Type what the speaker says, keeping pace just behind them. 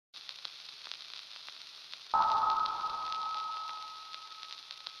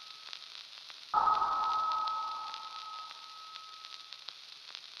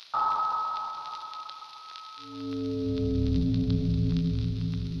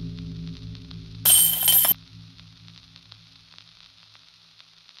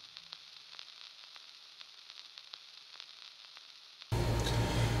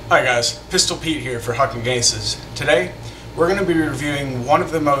Hi guys, Pistol Pete here for Hucking Aces. Today, we're going to be reviewing one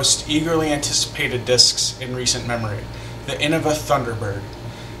of the most eagerly anticipated discs in recent memory, the Innova Thunderbird.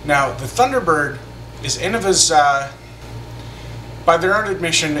 Now, the Thunderbird is Innova's, by their own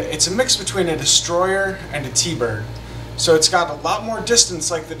admission, it's a mix between a Destroyer and a Teebird. So it's got a lot more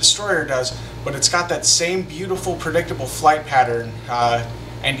distance like the Destroyer does, but it's got that same beautiful, predictable flight pattern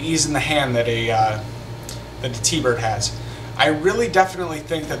and ease in the hand that a Teebird has. I really definitely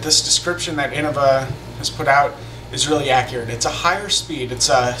think that this description that Innova has put out is really accurate. It's a higher speed. It's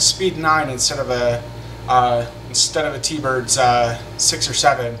a speed 9 instead of a Teebird's 6 or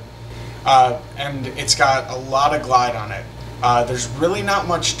 7, and it's got a lot of glide on it. There's really not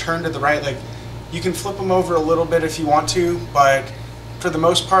much turn to the right. Like, you can flip them over a little bit if you want to, but for the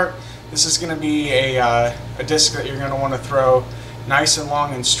most part, this is going to be a disc that you're going to want to throw nice and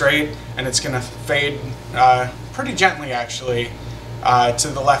long and straight, and it's going to fade pretty gently actually to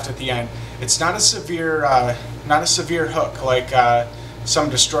the left at the end. It's not a severe hook like some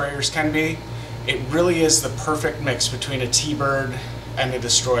Destroyers can be. It really is the perfect mix between a Teebird and a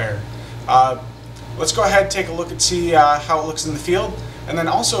Destroyer. Let's go ahead and take a look and see how it looks in the field, and then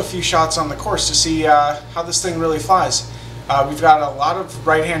also a few shots on the course to see how this thing really flies. We've got a lot of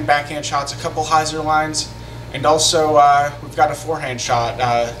right-hand, backhand shots, a couple hyzer lines, and also we've got a forehand shot,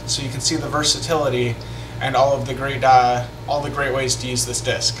 so you can see the versatility and all the great ways to use this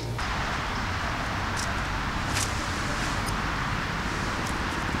disc.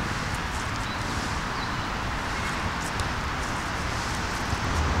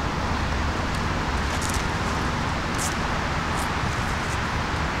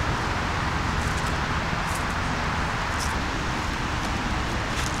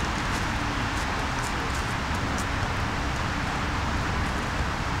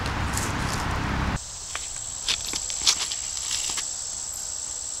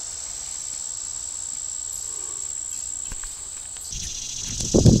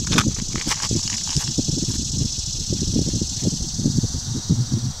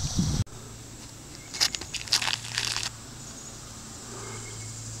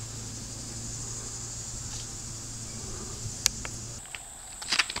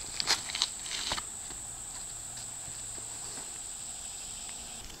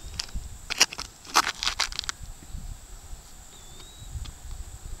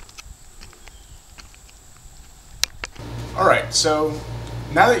 Alright, so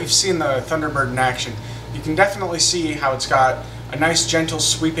now that you've seen the Thunderbird in action, you can definitely see how it's got a nice gentle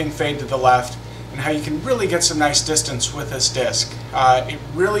sweeping fade to the left, and how you can really get some nice distance with this disc. It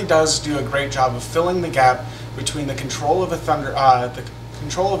really does do a great job of filling the gap between the control of a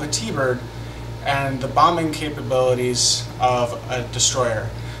Teebird and the bombing capabilities of a Destroyer.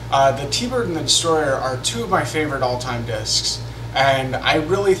 The Teebird and the Destroyer are two of my favorite all-time discs, and I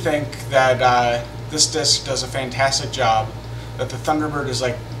really think that this disc does a fantastic job, that the Thunderbird is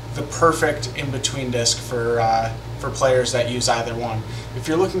like the perfect in-between disc for players that use either one. If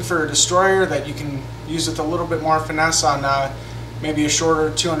you're looking for a Destroyer that you can use with a little bit more finesse on maybe a shorter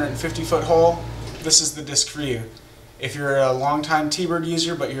 250-foot hole, this is the disc for you. If you're a long-time Teebird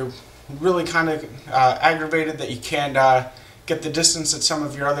user but you're really kind of aggravated that you can't get the distance that some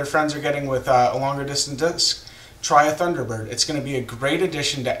of your other friends are getting with a longer distance disc, try a Thunderbird. It's going to be a great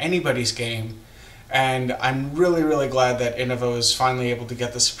addition to anybody's game. And I'm really, really glad that Innova is finally able to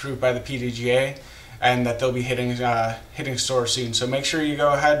get this approved by the PDGA, and that they'll be hitting stores soon. So make sure you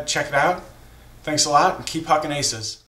go ahead and check it out. Thanks a lot, and keep hucking aces.